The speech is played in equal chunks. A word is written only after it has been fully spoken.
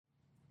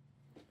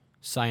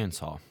Science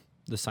Hall.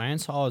 The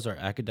Science Hall is our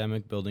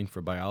academic building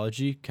for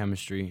biology,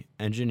 chemistry,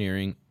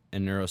 engineering,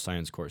 and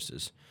neuroscience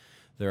courses.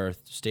 There are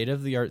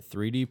state-of-the-art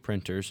 3D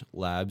printers,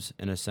 labs,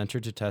 and a center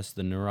to test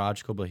the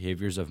neurological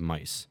behaviors of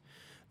mice.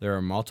 There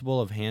are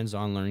multiple of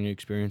hands-on learning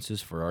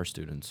experiences for our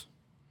students.